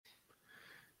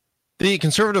The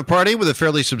Conservative Party with a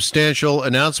fairly substantial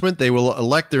announcement. They will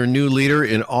elect their new leader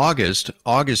in August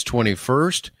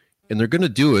 21st, and they're going to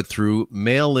do it through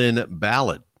mail-in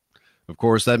ballot. Of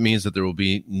course, that means that there will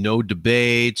be no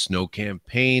debates, no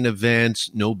campaign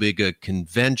events, no big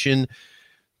convention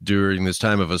during this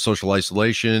time of social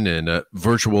isolation and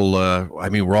virtual.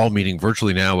 We're all meeting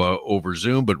virtually now over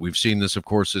Zoom, but we've seen this, of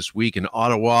course, this week in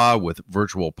Ottawa with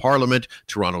virtual parliament,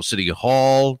 Toronto City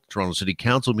Hall, Toronto City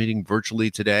Council meeting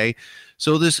virtually today.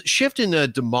 So this shift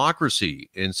in democracy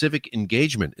and civic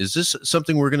engagement, is this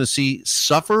something we're going to see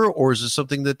suffer, or is this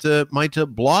something that might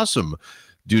blossom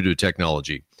due to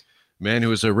technology? Man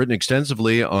who has written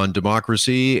extensively on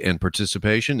democracy and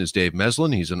participation is Dave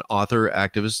Meslin. He's an author,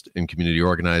 activist, and community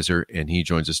organizer, and he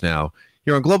joins us now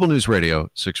here on Global News Radio,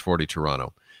 640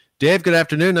 Toronto. Dave, good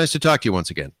afternoon. Nice to talk to you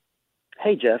once again.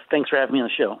 Hey, Jeff. Thanks for having me on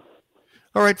the show.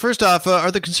 All right. First off,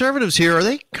 are the Conservatives here, are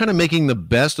they kind of making the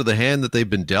best of the hand that they've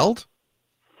been dealt?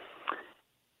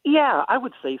 Yeah, I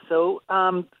would say so.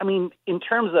 In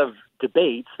terms of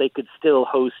debates, they could still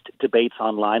host debates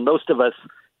online. Most of us,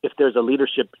 if there's a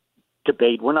leadership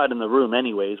debate, we're not in the room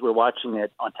anyways. We're watching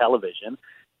it on television.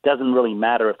 Doesn't really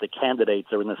matter if the candidates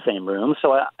are in the same room.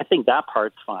 So I think that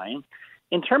part's fine.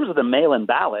 In terms of the mail-in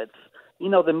ballots,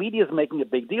 the media is making a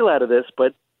big deal out of this,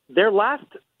 but their last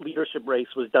leadership race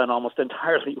was done almost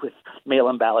entirely with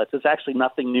mail-in ballots. It's actually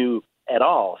nothing new at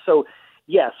all. So,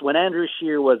 yes, when Andrew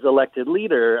Scheer was elected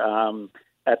leader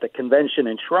at the convention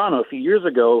in Toronto a few years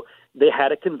ago, they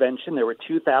had a convention. There were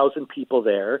 2,000 people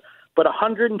there. But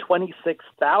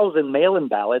 126,000 mail-in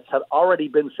ballots had already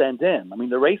been sent in.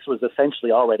 The race was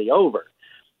essentially already over.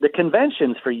 The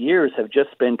conventions for years have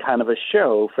just been kind of a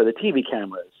show for the TV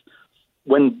cameras.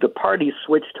 When the party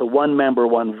switched to one member,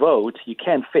 one vote, you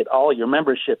can't fit all your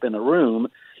membership in a room.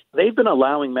 They've been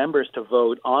allowing members to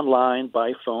vote online,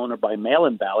 by phone, or by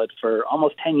mail-in ballot for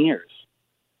almost 10 years.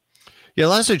 Yeah,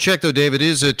 last I checked, though, Dave, it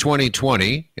is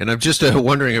 2020, and I'm just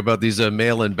wondering about these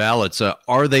mail-in ballots.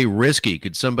 Are they risky?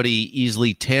 Could somebody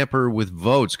easily tamper with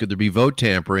votes? Could there be vote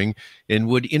tampering? And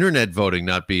would internet voting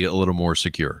not be a little more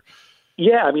secure?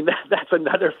 Yeah, that's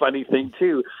another funny thing,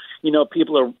 too.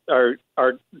 People are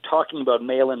talking about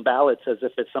mail-in ballots as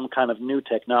if it's some kind of new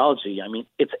technology.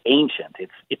 It's ancient.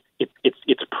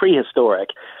 It's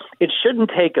prehistoric. It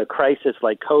shouldn't take a crisis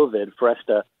like COVID for us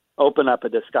to open up a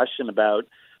discussion about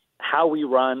how we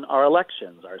run our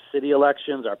elections, our city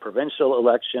elections, our provincial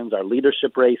elections, our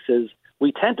leadership races.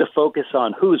 We tend to focus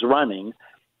on who's running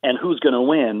and who's going to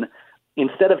win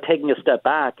instead of taking a step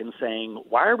back and saying,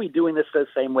 why are we doing this the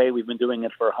same way we've been doing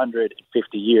it for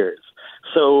 150 years?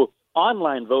 So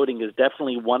online voting is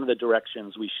definitely one of the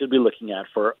directions we should be looking at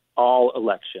for all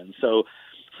elections. So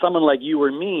someone like you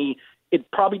or me,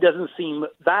 it probably doesn't seem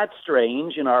that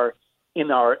strange in our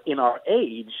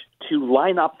age to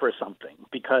line up for something,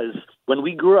 because when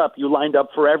we grew up, you lined up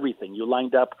for everything. You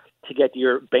lined up to get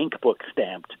your bank book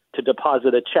stamped, to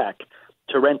deposit a check,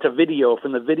 to rent a video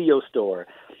from the video store.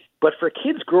 But for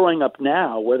kids growing up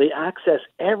now, where they access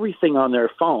everything on their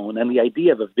phone, and the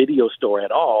idea of a video store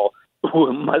at all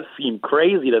must seem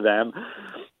crazy to them,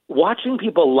 watching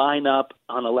people line up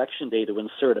on election day to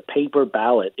insert a paper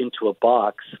ballot into a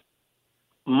box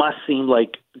must seem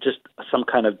like just some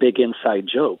kind of big inside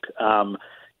joke.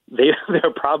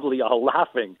 They're probably all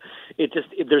laughing.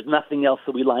 There's nothing else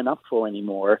that we line up for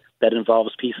anymore that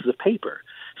involves pieces of paper.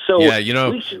 So yeah,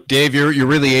 Dave, you're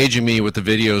really aging me with the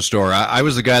video store. I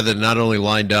was the guy that not only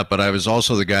lined up, but I was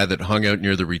also the guy that hung out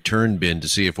near the return bin to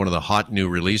see if one of the hot new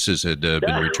releases had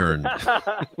been returned.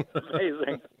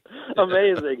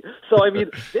 Amazing. So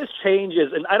this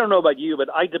changes, and I don't know about you, but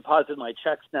I deposit my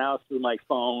checks now through my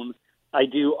phone. I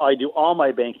do all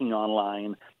my banking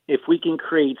online. If we can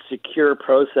create secure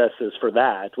processes for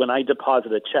that, when I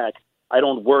deposit a check, I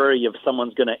don't worry if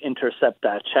someone's going to intercept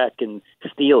that check and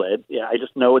steal it. Yeah, I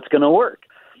just know it's going to work.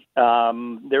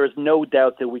 There is no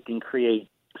doubt that we can create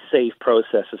safe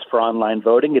processes for online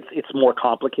voting. It's more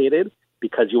complicated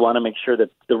because you want to make sure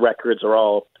that the records are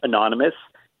all anonymous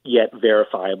yet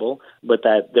verifiable, but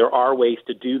that there are ways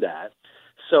to do that.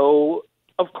 So,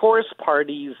 of course,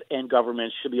 parties and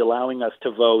governments should be allowing us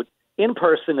to vote in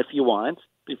person if you want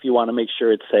to make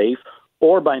sure it's safe,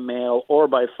 or by mail, or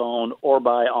by phone, or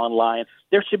by online.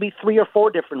 There should be 3 or 4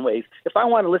 different ways. If I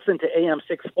want to listen to AM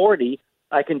 640,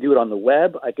 I can do it on the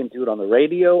web, I can do it on the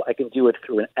radio, I can do it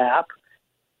through an app.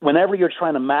 Whenever you're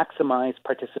trying to maximize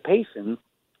participation,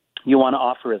 you want to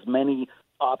offer as many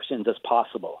options as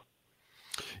possible.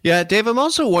 Yeah, Dave, I'm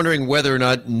also wondering whether or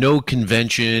not no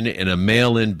convention and a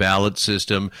mail-in ballot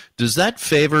system, does that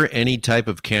favor any type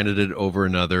of candidate over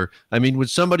another? Would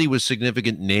somebody with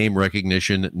significant name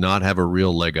recognition not have a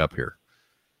real leg up here?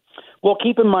 Well,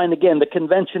 keep in mind, again, the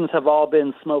conventions have all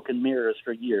been smoke and mirrors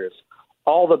for years.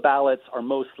 All the ballots are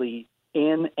mostly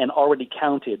in and already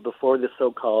counted before the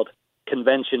so-called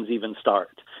conventions even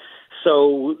start.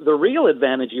 So the real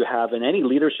advantage you have in any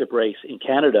leadership race in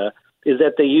Canada is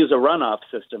that they use a runoff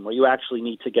system where you actually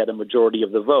need to get a majority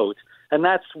of the vote. And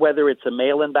that's whether it's a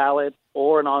mail-in ballot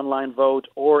or an online vote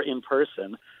or in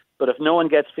person. But if no one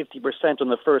gets 50% in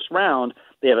the first round,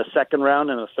 they have a second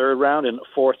round and a third round and a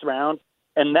fourth round.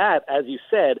 And that, as you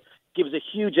said, gives a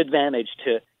huge advantage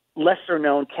to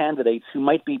lesser-known candidates who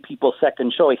might be people's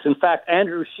second choice. In fact,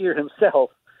 Andrew Scheer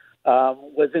himself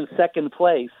was in second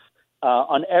place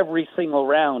on every single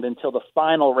round until the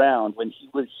final round when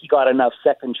he got enough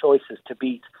second choices to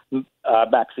beat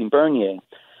Maxime Bernier.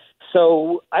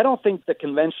 So I don't think the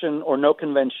convention or no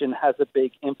convention has a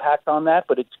big impact on that,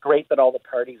 but it's great that all the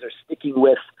parties are sticking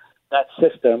with that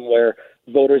system where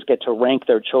voters get to rank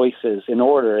their choices in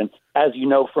order. And as you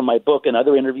know from my book and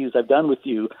other interviews I've done with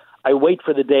you, I wait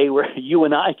for the day where you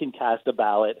and I can cast a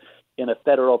ballot in a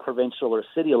federal, provincial, or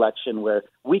city election where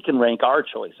we can rank our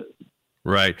choices.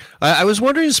 Right. I was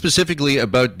wondering specifically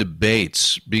about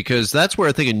debates, because that's where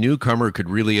I think a newcomer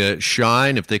could really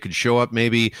shine if they could show up,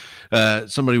 maybe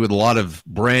somebody with a lot of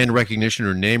brand recognition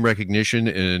or name recognition,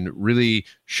 and really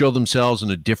show themselves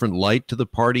in a different light to the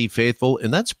party faithful.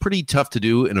 And that's pretty tough to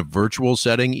do in a virtual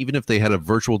setting, even if they had a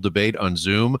virtual debate on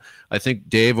Zoom. I think,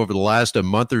 Dave, over the last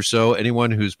month or so, anyone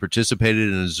who's participated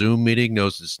in a Zoom meeting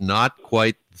knows it's not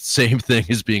quite the same thing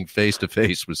as being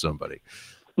face-to-face with somebody.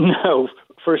 No,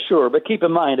 for sure. But keep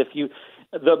in mind, if you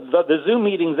the Zoom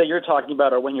meetings that you're talking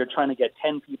about are when you're trying to get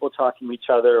 10 people talking to each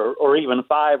other, or even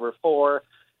 5 or 4.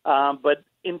 But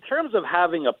in terms of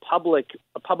having a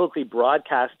publicly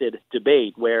broadcasted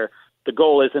debate where the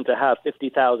goal isn't to have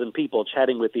 50,000 people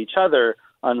chatting with each other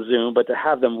on Zoom, but to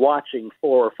have them watching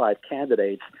 4 or 5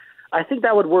 candidates, I think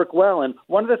that would work well. And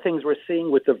one of the things we're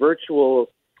seeing with the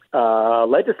virtual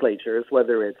legislatures,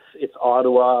 whether it's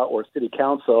Ottawa or City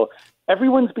Council,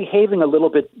 everyone's behaving a little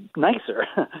bit nicer.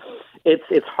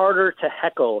 It's harder to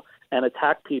heckle and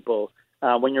attack people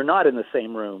when you're not in the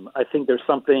same room. I think there's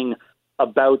something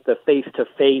about the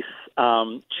face-to-face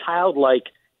childlike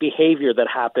behavior that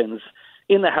happens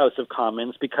in the House of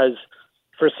Commons, because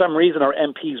for some reason our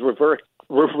MPs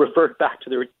revert back to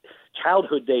their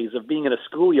childhood days of being in a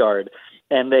schoolyard,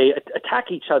 and they attack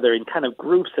each other in kind of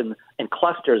groups and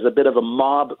clusters, a bit of a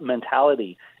mob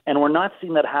mentality. And we're not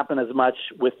seeing that happen as much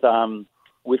with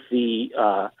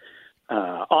the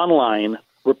online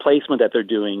replacement that they're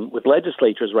doing with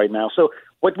legislatures right now. So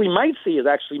what we might see is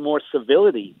actually more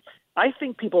civility. I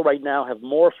think people right now have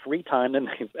more free time than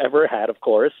they've ever had, of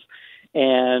course.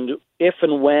 And if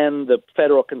and when the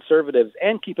federal Conservatives,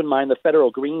 and keep in mind the federal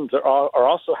Greens are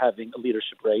also having a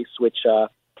leadership race, which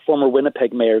former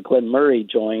Winnipeg Mayor Glenn Murray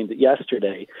joined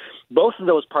yesterday, both of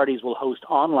those parties will host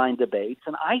online debates,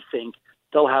 and I think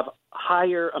they'll have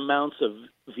higher amounts of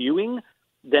viewing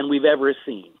than we've ever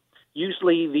seen.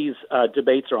 Usually these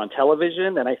debates are on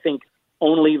television, and I think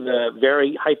only the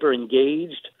very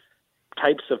hyper-engaged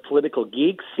types of political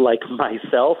geeks like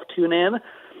myself tune in.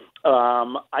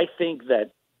 I think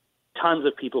that tons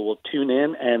of people will tune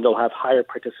in, and they'll have higher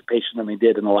participation than they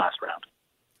did in the last round.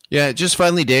 Yeah, just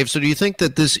finally, Dave, so do you think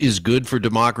that this is good for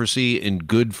democracy and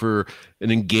good for an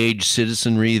engaged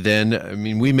citizenry then? I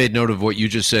mean, we made note of what you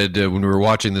just said when we were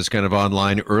watching this kind of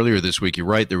online earlier this week. You're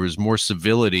right, there was more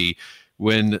civility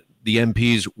when the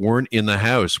MPs weren't in the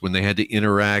House, when they had to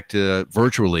interact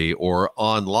virtually or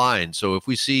online. So if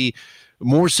we see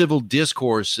more civil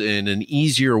discourse in an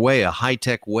easier way, a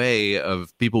high-tech way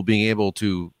of people being able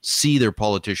to see their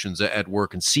politicians at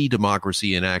work and see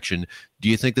democracy in action, do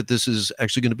you think that this is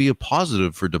actually going to be a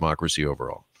positive for democracy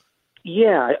overall?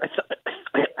 Yeah,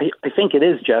 I think it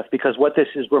is, Jeff, because what this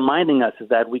is reminding us is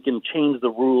that we can change the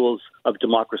rules of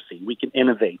democracy. We can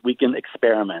innovate. We can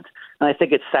experiment. And I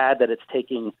think it's sad that it's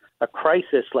taking a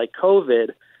crisis like COVID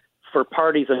for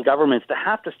parties and governments to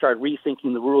have to start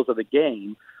rethinking the rules of the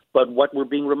game. But what we're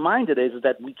being reminded is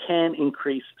that we can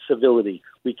increase civility.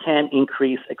 We can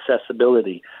increase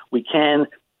accessibility. We can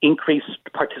increase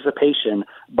participation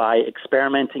by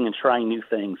experimenting and trying new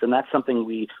things. And that's something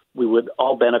we would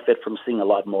all benefit from seeing a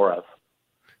lot more of.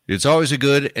 It's always a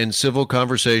good and civil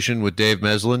conversation with Dave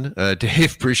Meslin.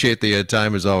 Dave, appreciate the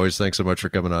time as always. Thanks so much for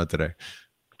coming on today.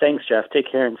 Thanks, Jeff. Take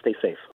care and stay safe.